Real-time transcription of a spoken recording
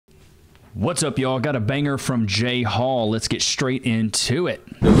What's up, y'all? Got a banger from Jay Hall. Let's get straight into it.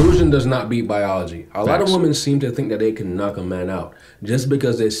 Delusion does not beat biology. A lot of women seem to think that they can knock a man out just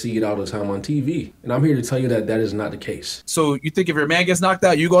because they see it all the time on TV. And I'm here to tell you that that is not the case. So you think if your man gets knocked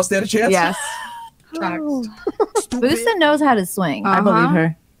out, you gonna stand a chance? Yes. Boosta knows how to swing. I believe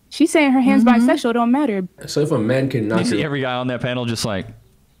her. She's saying her hand's bisexual, don't matter. So if a man can knock You see every guy on that panel just like,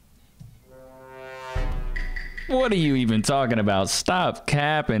 what are you even talking about? Stop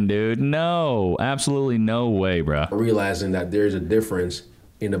capping, dude. No, absolutely no way, bro. Realizing that there's a difference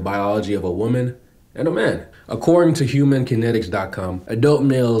in the biology of a woman and a man. According to humankinetics.com, adult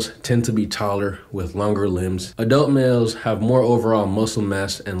males tend to be taller with longer limbs. Adult males have more overall muscle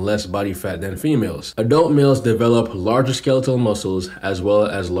mass and less body fat than females. Adult males develop larger skeletal muscles as well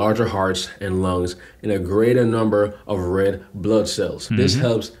as larger hearts and lungs and a greater number of red blood cells. This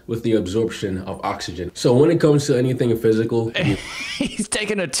helps with the absorption of oxygen. So when it comes to anything physical, he's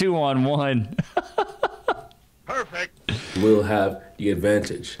taking a 2-on-1. Perfect. Will have the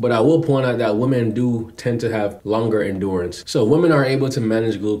advantage. But I will point out that women do tend to have longer endurance. So women are able to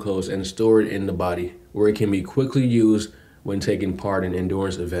manage glucose and store it in the body where it can be quickly used when taking part in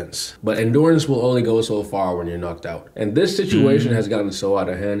endurance events. But endurance will only go so far when you're knocked out. And this situation has gotten so out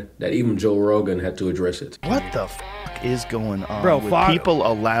of hand that even Joe Rogan had to address it. What the f is going on with people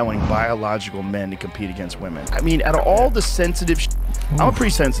allowing biological men to compete against women? I mean, out of all the sensitive I'm a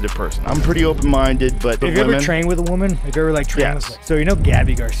pretty sensitive person. I'm pretty open-minded, but if you ever train with a woman, if you ever like train with, so you know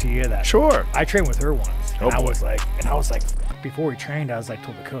Gabby Garcia, that sure. I trained with her once. And I was like, before we trained, I was like,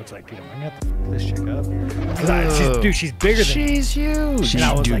 told the coach, like, dude, I'm gonna have to f this chick up. Dude, she's bigger than she's huge.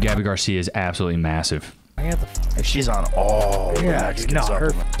 Dude, like, Gabby Garcia is absolutely massive. I have to if she's on all the Mexican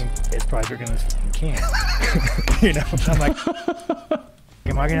supplements. It's probably bigger than this can. You know, I'm like,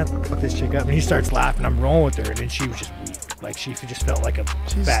 am I gonna have to fuck this chick up? And he starts laughing. I'm rolling with her, and then she was just weak. Like she just felt like a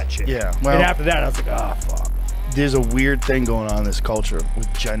fat chick. Yeah. Well, and after that, I was like, oh fuck. There's a weird thing going on in this culture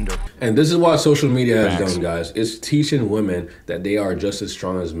with gender. And this is what social media has done, guys. It's teaching women that they are just as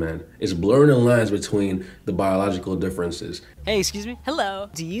strong as men. It's blurring the lines between the biological differences. Hey, excuse me?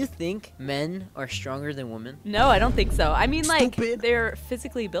 Hello. Do you think men are stronger than women? No, I don't think so. I mean, like, they're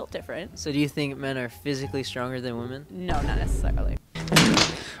physically built different. So do you think men are physically stronger than women? No, not necessarily.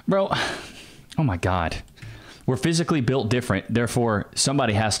 Bro, oh my God. We're physically built different, therefore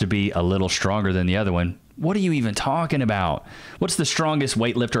somebody has to be a little stronger than the other one. What are you even talking about? What's the strongest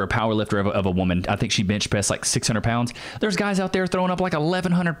weightlifter or power lifter of a woman? I think she bench pressed like 600 pounds. There's guys out there throwing up like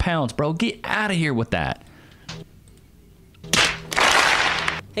 1,100 pounds, bro. Get out of here with that.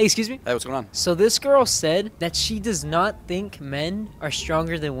 Hey, excuse me? Hey, what's going on? So this girl said that she does not think men are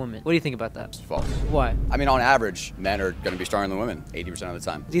stronger than women. What do you think about that? It's false. Why? I mean, on average, men are going to be stronger than women 80% of the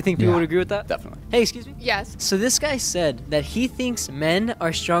time. Do you think people would agree with that? Definitely. Hey, excuse me? Yes. So this guy said that he thinks men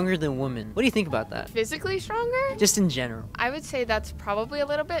are stronger than women. What do you think about that? Physically stronger? Just in general. I would say that's probably a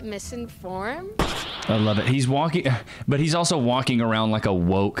little bit misinformed. I love it. He's walking, but he's also walking around like a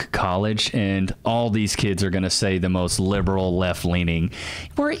woke college, and all these kids are going to say the most liberal, left-leaning,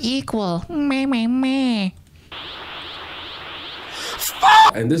 we're equal. Meh, meh, meh.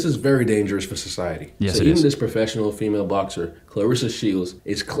 And this is very dangerous for society. Yes, so it even is. this professional female boxer, Clarissa Shields,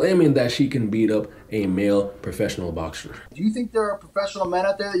 is claiming that she can beat up a male professional boxer. Do you think there are professional men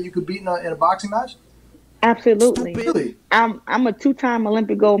out there that you could beat in a boxing match? Absolutely. Really? I'm a 2-time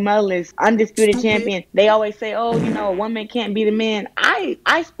Olympic gold medalist, undisputed champion. They always say, oh, you know, a woman can't beat a man.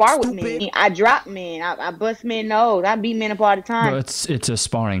 I spar with men. I drop men. I bust men nose. I beat men up all the time. Bro, it's a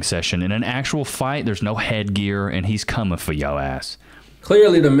sparring session. In an actual fight, there's no headgear, and he's coming for your ass.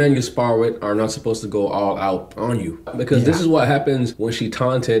 Clearly, the men you spar with are not supposed to go all out on you. Because this is what happens when she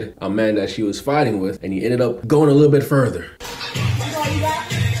taunted a man that she was fighting with, and he ended up going a little bit further.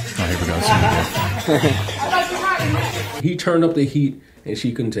 Oh, here we go. He turned up the heat, and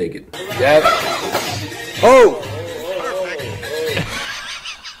she couldn't take it. Yeah. Oh!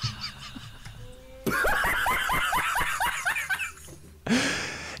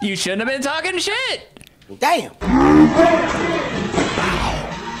 You shouldn't have been talking shit. Well, damn.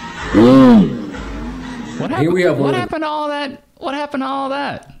 What happened to all that? What happened to all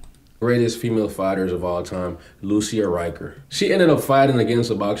that? Greatest female fighters of all time, Lucia Riker. She ended up fighting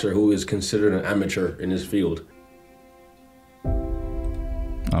against a boxer who is considered an amateur in this field.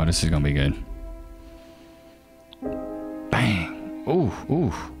 Oh, this is gonna be good. Bang. Ooh,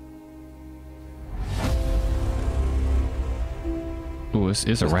 ooh. Ooh,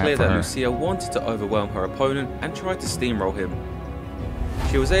 it's a wrap clear for that her. Lucia wanted to overwhelm her opponent and tried to steamroll him.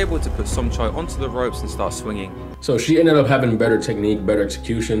 She was able to put Somchai onto the ropes and start swinging. So she ended up having better technique, better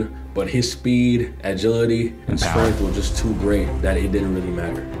execution, but his speed, agility, and strength were just too great that it didn't really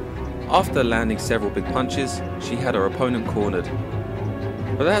matter. After landing several big punches, she had her opponent cornered.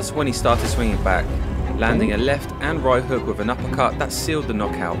 But that's when he started swinging back, landing a left and right hook with an uppercut that sealed the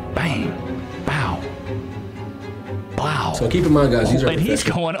knockout. Bang! Bow! Wow. So keep in mind, guys, these are and he's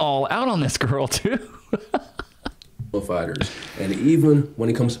going all out on this girl too. fighters, and even when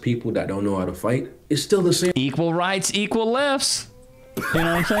it comes to people that don't know how to fight, it's still the same. Equal rights, equal lefts. You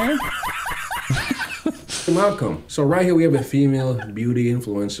know what I'm saying? Same outcome. So right here we have a female beauty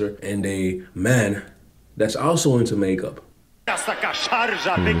influencer and a man that's also into makeup. Taka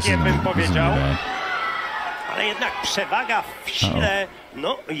szarża, bykiem bym powiedział. Ale jednak przewaga w sile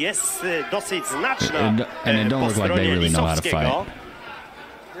no, jest dosyć znaczna And it don't look like they really know how to fight.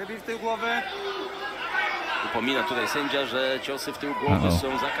 Upomina tutaj sędzia, że ciosy w tył głowy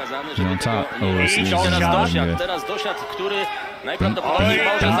są zakazane, żeby teraz dosiad, który najprawdopodobniej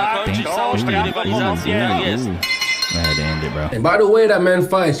może zakończyć całą tę rywalizację. Jest. And by the way that man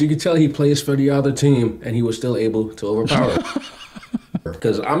fights, you can tell he plays for the other team and he was still able to overpower her.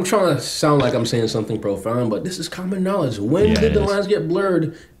 Because I'm trying to sound like I'm saying something profound, but this is common knowledge. When did the lines get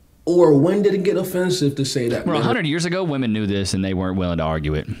blurred? Or when did it get offensive to say that? Well, 100 years ago, women knew this and they weren't willing to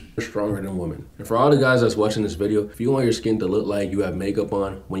argue it. They're stronger than women. And for all the guys that's watching this video, if you want your skin to look like you have makeup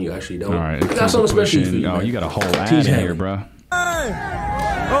on when you actually don't, all right, I got something special for you. Oh, you got a whole ad in here, bro. Oh,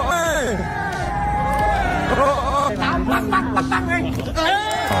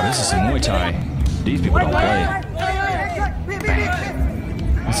 this is some Muay Thai. These people don't play.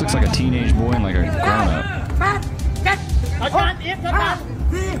 This looks like a teenage boy and like a grown-up.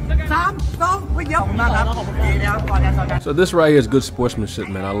 So this right here is good sportsmanship,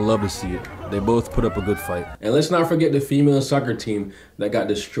 man. I love to see it. They both put up a good fight. And let's not forget the female soccer team that got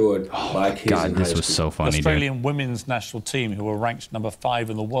destroyed by kids in high school. This was so funny, Australian women's national team, who were ranked number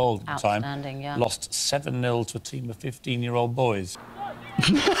 5 in the world at the time, lost 7-0 to a team of 15-year-old boys.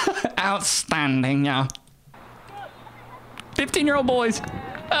 Outstanding, yeah. 15-year-old boys.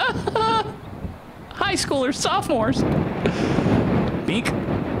 High schoolers, sophomores. Bink.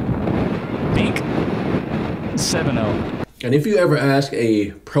 Bink. 7-0. And if you ever ask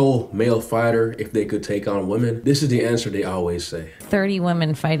a pro male fighter if they could take on women, this is the answer they always say. 30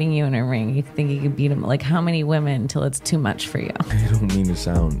 women fighting you in a ring. You think you could beat them? Like, how many women till it's too much for you? I don't mean to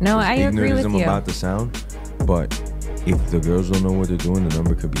sound no, I agree with you. About the sound, but if the girls don't know what they're doing, the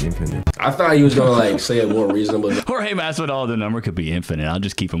number could be infinite. I thought he was gonna like say it more reasonable. Jorge Masvidal, the number could be infinite. I'll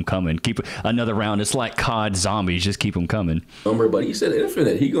just keep them coming. Keep another round. It's like COD zombies. Just keep them coming. Number, but he said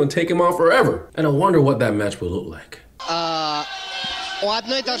infinite. He gonna take him on forever. And I wonder what that match will look like. У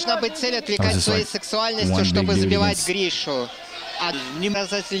одной должна быть цель отвлекать своей сексуальностью, чтобы забивать Гришу. А не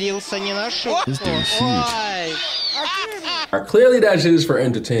разозлился не на шутку. Clearly that shit is for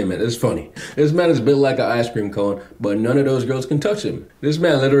entertainment. It's funny. This man is built like an ice cream cone, but none of those girls can touch him. This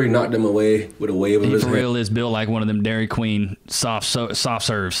man literally knocked them away with a wave of his hand. He for real is built like one of them Dairy Queen soft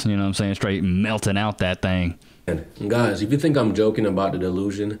serves. You know what I'm saying? Straight melting out that thing. And guys, if you think I'm joking about the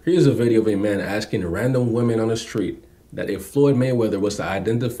delusion, here's a video of a man asking random women on the street that if Floyd Mayweather was to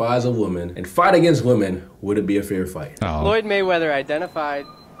identify as a woman and fight against women, would it be a fair fight? Oh. Floyd Mayweather identified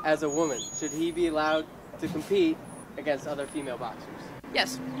as a woman. Should he be allowed to compete against other female boxers?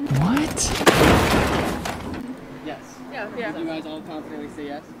 Yes. What? Yes. Yeah. You guys all confidently say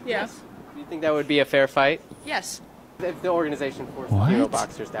yes? Yes. Do you think that would be a fair fight? Yes. If the organization forced female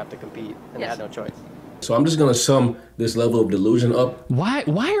boxers to have to compete and they had no choice. So I'm just gonna sum this level of delusion up. Why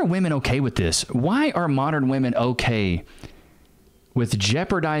are women okay with this? Why are modern women okay with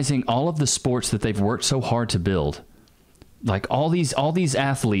jeopardizing all of the sports that they've worked so hard to build? Like all these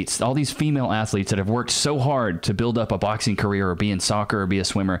athletes, all these female athletes that have worked so hard to build up a boxing career or be in soccer or be a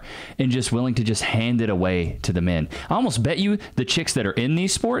swimmer and just willing to just hand it away to the men. I almost bet you the chicks that are in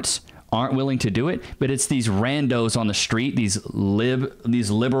these sports aren't willing to do it, but it's these randos on the street, these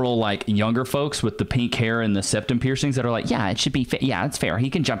liberal, like younger folks with the pink hair and the septum piercings that are like, yeah, it should be, yeah, it's fair. He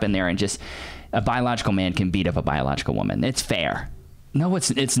can jump in there and just, a biological man can beat up a biological woman. It's fair. No,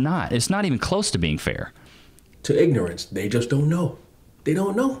 it's not. It's not even close to being fair. To ignorance, they just don't know. They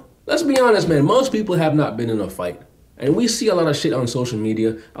don't know. Let's be honest, man. Most people have not been in a fight. And we see a lot of shit on social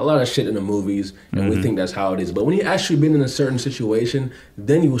media, a lot of shit in the movies, and we think that's how it is. But when you actually been in a certain situation,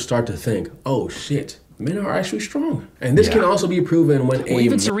 then you will start to think, oh shit, men are actually strong. And this can also be proven when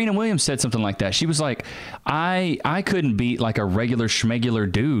even Serena Williams said something like that. She was like, I couldn't beat like a regular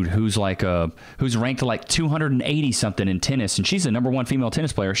schmegular dude who's like who's ranked like 280 something in tennis, and she's the #1 female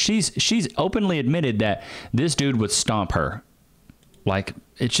tennis player. She's openly admitted that this dude would stomp her. Like,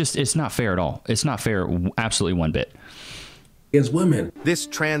 it's not fair at all. It's not fair, absolutely one bit. against women. This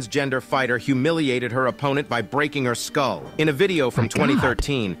transgender fighter humiliated her opponent by breaking her skull. In a video from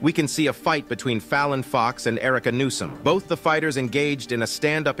 2013, we can see a fight between Fallon Fox and Erica Newsom. Both the fighters engaged in a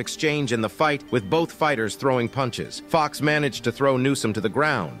stand-up exchange in the fight, with both fighters throwing punches. Fox managed to throw Newsom to the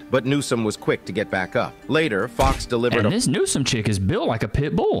ground, but Newsom was quick to get back up. Later, Fox delivered this Newsom chick is built like a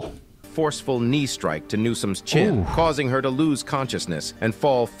pit bull. Forceful knee strike to Newsom's chin, causing her to lose consciousness and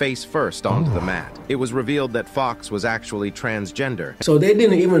fall face first onto the mat. It was revealed that Fox was actually transgender. So they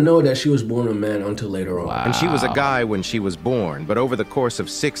didn't even know that she was born a man until later on. And she was a guy when she was born, but over the course of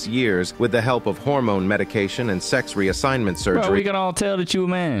 6 years, with the help of hormone medication and sex reassignment surgery, bro, we can all tell that you a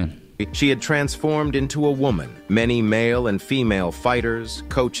man. She had transformed into a woman. Many male and female fighters,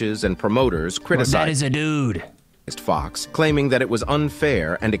 coaches, and promoters criticized that is a dude. Fox, claiming that it was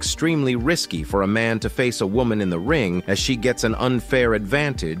unfair and extremely risky for a man to face a woman in the ring, as she gets an unfair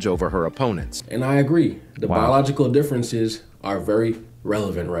advantage over her opponents. And I agree. The biological differences are very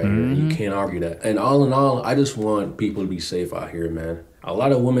relevant right here. You can't argue that. And all in all, I just want people to be safe out here, man. A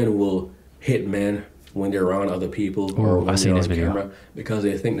lot of women will hit men when they're around other people or when they're on camera because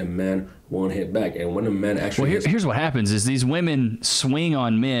they think the men won't hit back. And when the men actually here's what happens is these women swing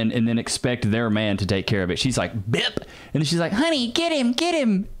on men and then expect their man to take care of it. She's like, bip, and then she's like, honey, get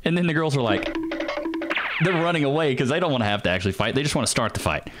him. And then the girls are like, they're running away because they don't want to have to actually fight. They just want to start the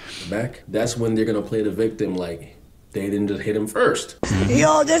fight. Back, that's when they're going to play the victim like they didn't just hit him first.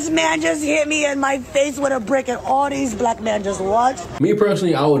 Yo, this man just hit me in my face with a brick and all these black men just watched. Me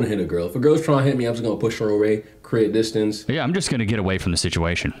personally, I wouldn't hit a girl. If a girl's trying to hit me, I'm just going to push her away, create distance. Yeah, I'm just going to get away from the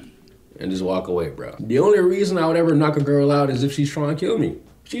situation. And just walk away, bro. The only reason I would ever knock a girl out is if she's trying to kill me.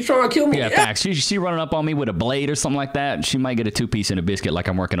 She's trying to kill me. Yeah, facts. She running up on me with a blade or something like that, she might get a 2-piece and a biscuit like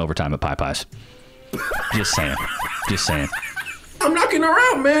I'm working overtime at Popeyes. Just saying. Just saying. I'm knocking her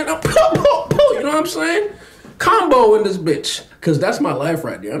out, man. You know what I'm saying? Combo in this bitch. Because that's my life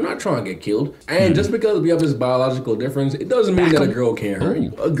right there. I'm not trying to get killed. And just because we have this biological difference, it doesn't mean that a girl can't hurt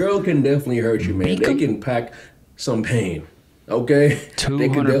you. A girl can definitely hurt you, man. They can pack some pain. Okay?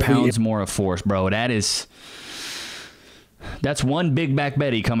 200 pounds more of force, bro. That's one big back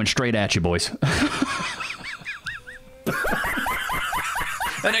Betty coming straight at you, boys.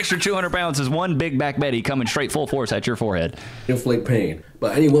 That extra 200 pounds is one big back Betty coming straight full force at your forehead. Inflict pain.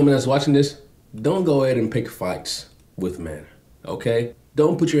 But any woman that's watching this, don't go ahead and pick fights with men, okay?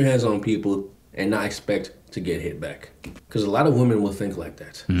 Don't put your hands on people and not expect to get hit back. Because a lot of women will think like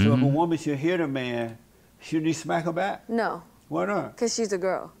that. So if a woman should hit a man, shouldn't he smack her back? No. Why not? Because she's a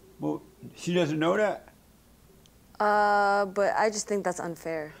girl. Well, she doesn't know that? But I just think that's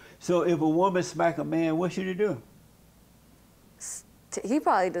unfair. So if a woman smack a man, what should he do? He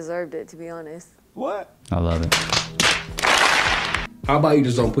probably deserved it, to be honest. What? I love it. How about you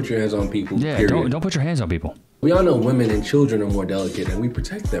just don't put your hands on people? Yeah, don't put your hands on people. We all know women and children are more delicate and we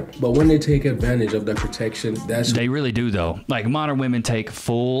protect them. But when they take advantage of that protection, They really do, though. Like, modern women take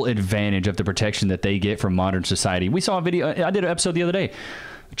full advantage of the protection that they get from modern society. We saw a video, I did an episode the other day.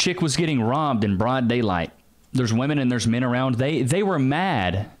 A chick was getting robbed in broad daylight. There's women and there's men around. They were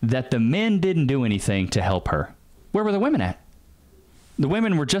mad that the men didn't do anything to help her. Where were the women at? The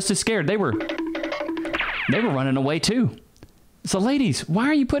women were just as scared. They were running away too. So ladies, why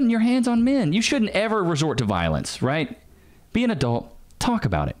are you putting your hands on men? You shouldn't ever resort to violence, right? Be an adult. Talk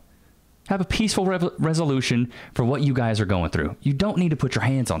about it. Have a peaceful resolution for what you guys are going through. You don't need to put your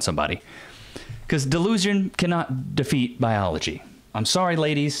hands on somebody. Because delusion cannot defeat biology. I'm sorry,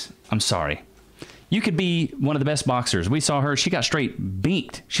 ladies. I'm sorry. You could be one of the best boxers. We saw her. She got straight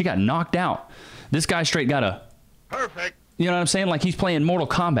beat. She got knocked out. This guy straight got a... Perfect. You know what I'm saying? Like he's playing Mortal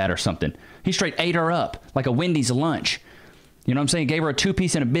Kombat or something. He straight ate her up like a Wendy's lunch. You know what I'm saying? Gave her a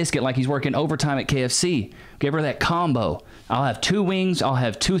 2-piece and a biscuit like he's working overtime at KFC. Gave her that combo. I'll have 2 wings. I'll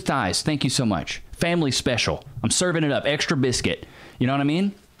have 2 thighs. Thank you so much. Family special. I'm serving it up. Extra biscuit. You know what I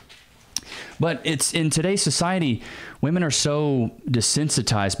mean? But it's in today's society, women are so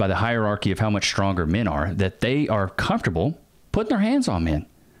desensitized by the hierarchy of how much stronger men are that they are comfortable putting their hands on men.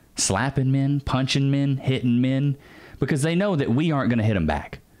 Slapping men, punching men, hitting men. Because they know that we aren't going to hit them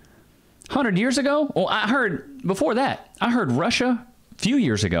back. 100 years ago? Well, I heard, before that, I heard Russia, a few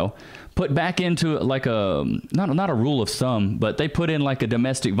years ago, put back into like a, not a rule of thumb, but they put in like a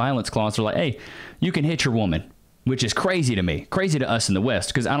domestic violence clause. They're like, hey, you can hit your woman, which is crazy to me. Crazy to us in the West,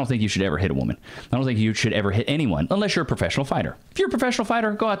 because I don't think you should ever hit a woman. I don't think you should ever hit anyone, unless you're a professional fighter. If you're a professional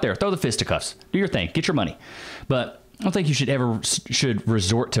fighter, go out there, throw the fisticuffs, do your thing, get your money. But I don't think you should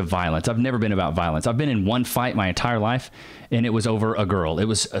resort to violence. I've never been about violence. I've been in one fight my entire life, and it was over a girl. It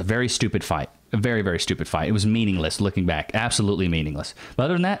was a very stupid fight. A very, very stupid fight. It was meaningless looking back. Absolutely meaningless. But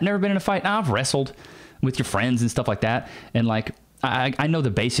other than that, never been in a fight. I've wrestled. with your friends and stuff like that. And like, I know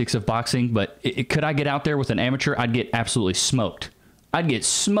the basics of boxing, but could I get out there with an amateur? I'd get absolutely smoked. I'd get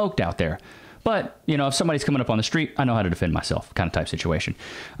smoked out there. But, you know, if somebody's coming up on the street, I know how to defend myself, kind of type situation.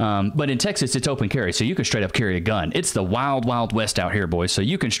 But in Texas, it's open carry, so you can straight up carry a gun. It's the wild, wild west out here, boys. So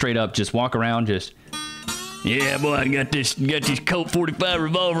you can straight up just walk around, just, yeah, boy, I got this Colt 45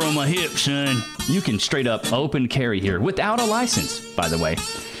 revolver on my hip, son. You can straight up open carry here without a license, by the way.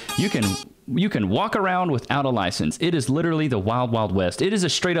 You can walk around without a license. It is literally the wild, wild west. It is a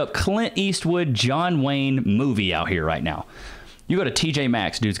straight up Clint Eastwood, John Wayne movie out here right now. You go to TJ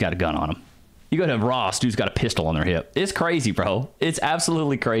Maxx, dude's got a gun on him. You go to Ross, dude's got a pistol on their hip. It's crazy, bro. It's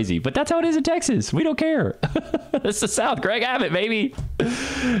absolutely crazy. But that's how it is in Texas. We don't care. It's the South. Greg Abbott, baby.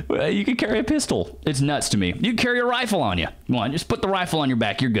 You can carry a pistol. It's nuts to me. You can carry a rifle on you. Come on, just put the rifle on your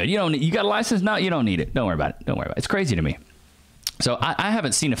back. You're good. You got a license? No, you don't need it. Don't worry about it. Don't worry about it. It's crazy to me. So I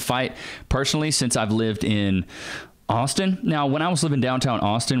haven't seen a fight personally since I've lived in Austin. Now, when I was living downtown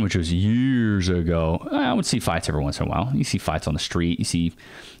Austin, which was years ago, I would see fights every once in a while. You see fights on the street. You see,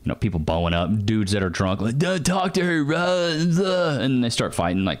 people bowing up, dudes that are drunk, like, talk to her, and they start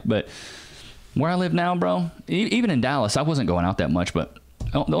fighting. Like, but where I live now, bro, even in Dallas, I wasn't going out that much, but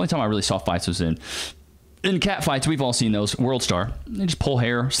the only time I really saw fights was in cat fights. We've all seen those. World Star. They just pull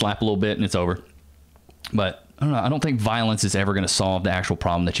hair, slap a little bit, and it's over. But I don't know. I don't think violence is ever going to solve the actual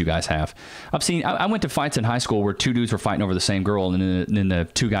problem that you guys have. I went to fights in high school where two dudes were fighting over the same girl, and then the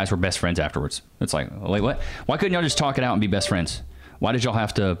two guys were best friends afterwards. It's like, wait, what? Why couldn't y'all just talk it out and be best friends? Why did y'all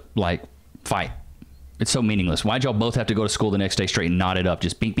have to, like, fight? It's so meaningless. Why'd y'all both have to go to school the next day straight and knot it up?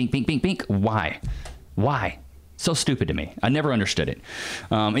 Just bink, bink, bink, bink, bink. Why? So stupid to me. I never understood it.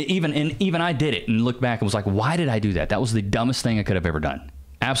 Even I did it and looked back and was like, why did I do that? That was the dumbest thing I could have ever done.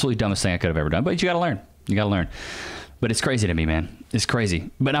 Absolutely dumbest thing I could have ever done. But you got to learn. You got to learn. But it's crazy to me, man. It's crazy.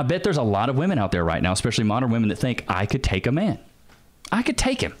 But I bet there's a lot of women out there right now, especially modern women, that think I could take a man. I could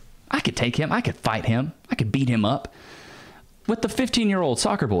take him. I could take him. I could fight him. I could beat him up. With the 15-year-old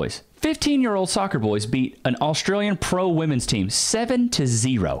soccer boys. 15-year-old soccer boys beat an Australian pro women's team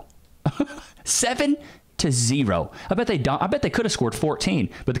 7-0. 7-0. I bet they could have scored 14,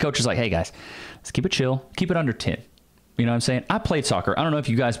 but the coach was like, "Hey guys, let's keep it chill. Keep it under 10." You know what I'm saying? I played soccer. I don't know if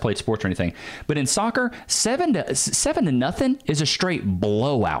you guys played sports or anything, but in soccer, 7-0 is a straight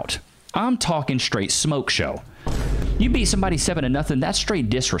blowout. I'm talking straight smoke show. You beat somebody 7-0, that's straight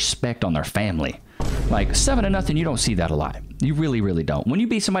disrespect on their family. Like 7-0, you don't see that a lot. You really, really don't. When you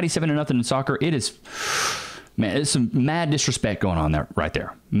beat somebody 7-0 in soccer, it is, man, it's some mad disrespect going on there, right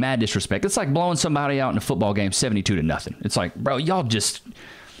there. Mad disrespect. It's like blowing somebody out in a football game 72-0. It's like, bro, y'all just,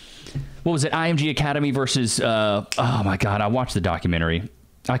 what was it? IMG Academy versus, oh my God, I watched the documentary.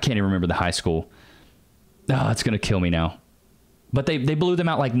 I can't even remember the high school. Oh, it's going to kill me now. But they blew them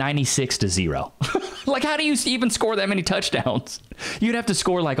out like 96-0. Like, how do you even score that many touchdowns? You'd have to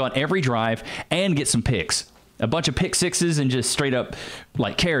score like on every drive and get some picks. A bunch of pick sixes and just straight up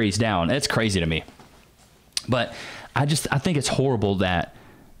like carries down. That's crazy to me. But I think it's horrible that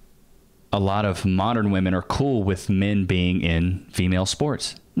a lot of modern women are cool with men being in female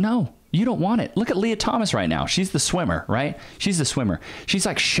sports. No, you don't want it. Look at Leah Thomas right now. She's the swimmer, right? She's the swimmer. She's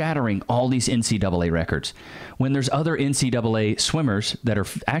like shattering all these NCAA records. When there's other NCAA swimmers that are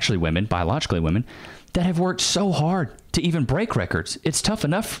actually women, biologically women, that have worked so hard to even break records. It's tough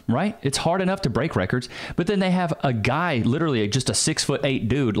enough, right? It's hard enough to break records. But then they have a guy, literally just a 6'8"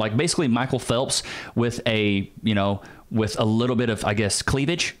 dude, like basically Michael Phelps with a little bit of, I guess,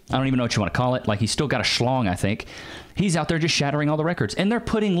 cleavage. I don't even know what you want to call it. Like he's still got a schlong, I think. He's out there just shattering all the records. And they're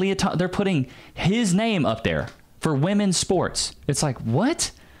putting his name up there for women's sports. It's like,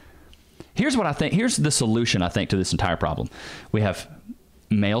 what? Here's what I think. Here's the solution, I think, to this entire problem. We have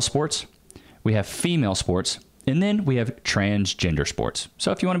male sports. We have female sports. And then we have transgender sports.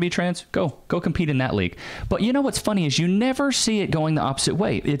 So if you want to be trans, go compete in that league. But you know what's funny is you never see it going the opposite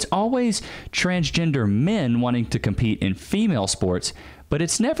way. It's always transgender men wanting to compete in female sports, but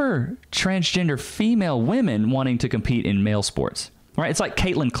it's never transgender female women wanting to compete in male sports. Right? It's like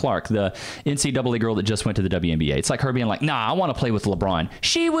Caitlin Clark, the NCAA girl that just went to the WNBA. It's like her being like, nah, I want to play with LeBron.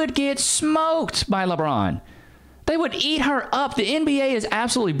 She would get smoked by LeBron. They would eat her up. The NBA is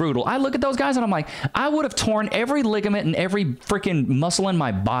absolutely brutal. I look at those guys and I'm like, I would have torn every ligament and every freaking muscle in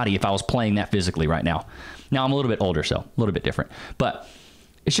my body if I was playing that physically right now. Now, I'm a little bit older, so a little bit different. But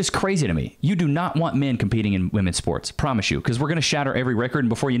it's just crazy to me. You do not want men competing in women's sports. Promise you. Because we're going to shatter every record. And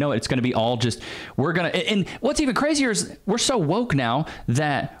before you know it, it's going to be all just, and what's even crazier is we're so woke now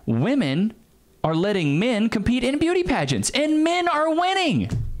that women are letting men compete in beauty pageants. And men are winning.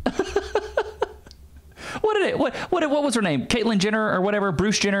 what was her name? Caitlyn Jenner or whatever,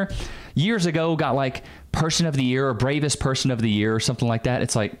 Bruce Jenner, years ago got like person of the year or bravest person of the year or something like that.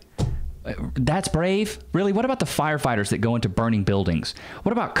 It's like, that's brave? Really? What about the firefighters that go into burning buildings?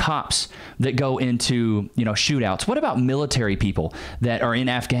 What about cops that go into, you know, shootouts? What about military people that are in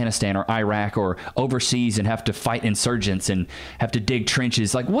Afghanistan or Iraq or overseas and have to fight insurgents and have to dig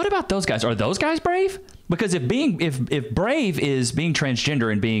trenches? Like, what about those guys? Are those guys brave? Because if brave is being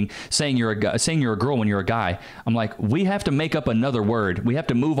transgender and saying you're a girl when you're a guy, I'm like, we have to make up another word. We have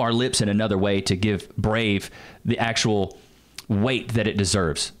to move our lips in another way to give brave the actual weight that it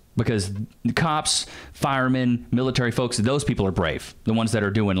deserves. Because cops, firemen, military folks, those people are brave. The ones that are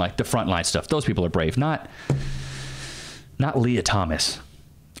doing like the frontline stuff, those people are brave. Not Leah Thomas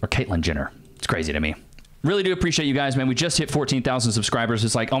or Caitlyn Jenner. It's crazy to me. Really do appreciate you guys, man. We just hit 14,000 subscribers.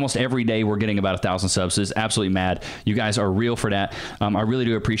 It's like almost every day we're getting about 1,000 subs. It's absolutely mad. You guys are real for that. I really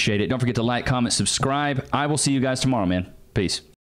do appreciate it. Don't forget to like, comment, subscribe. I will see you guys tomorrow, man. Peace.